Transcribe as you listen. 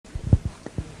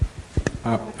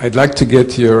I'd like to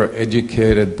get your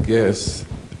educated guess.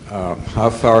 How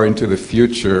far into the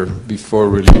future before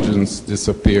religions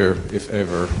disappear, if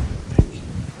ever?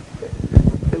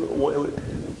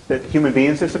 That human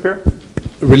beings disappear?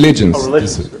 Religions. Oh,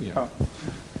 religions disappear.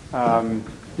 Yeah.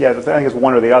 Yeah, I think it's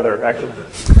one or the other, actually.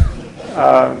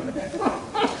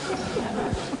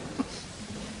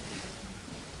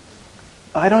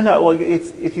 I don't know. Well,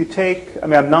 if you take, I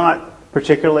mean, I'm not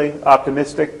particularly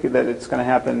optimistic that it's going to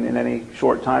happen in any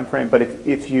short time frame, but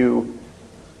if you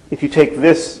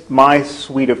take my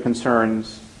suite of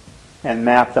concerns and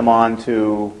map them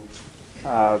onto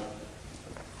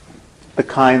the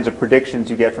kinds of predictions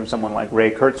you get from someone like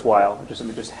Ray Kurzweil,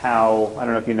 just how, I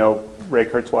don't know if you know Ray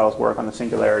Kurzweil's work on the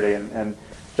singularity and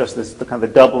just the kind of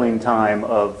the doubling time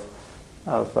of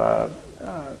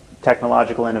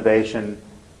technological innovation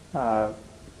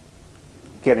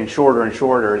getting shorter and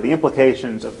shorter. The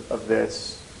implications of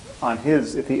this on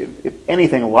his, if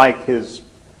anything like his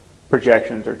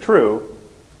projections are true,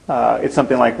 it's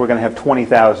something like we're going to have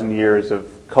 20,000 years of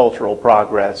cultural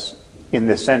progress in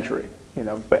this century, you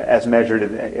know, as measured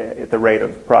at the rate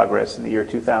of progress in the year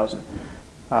 2000.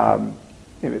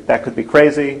 That could be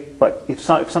crazy, but if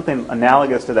something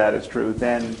analogous to that is true,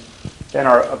 then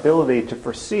our ability to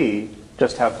foresee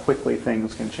just how quickly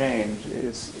things can change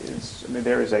is I mean,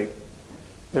 there's a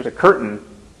curtain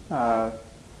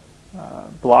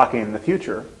blocking the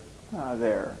future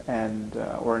there, and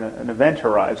or an event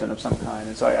horizon of some kind.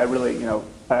 And so I really, you know,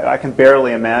 I can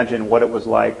barely imagine what it was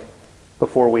like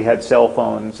before we had cell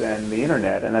phones and the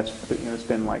internet, and that's, you know, it's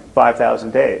been like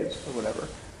 5,000 days or whatever.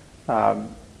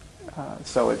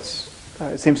 So it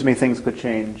seems to me things could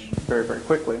change very, very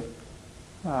quickly.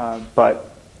 But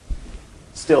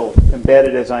still,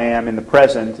 embedded as I am in the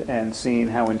present and seeing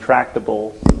how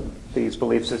intractable these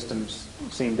belief systems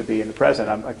seem to be in the present,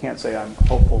 I can't say I'm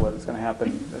hopeful that it's going to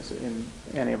happen in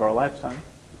any of our lifetime.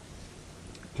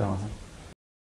 Jonathan?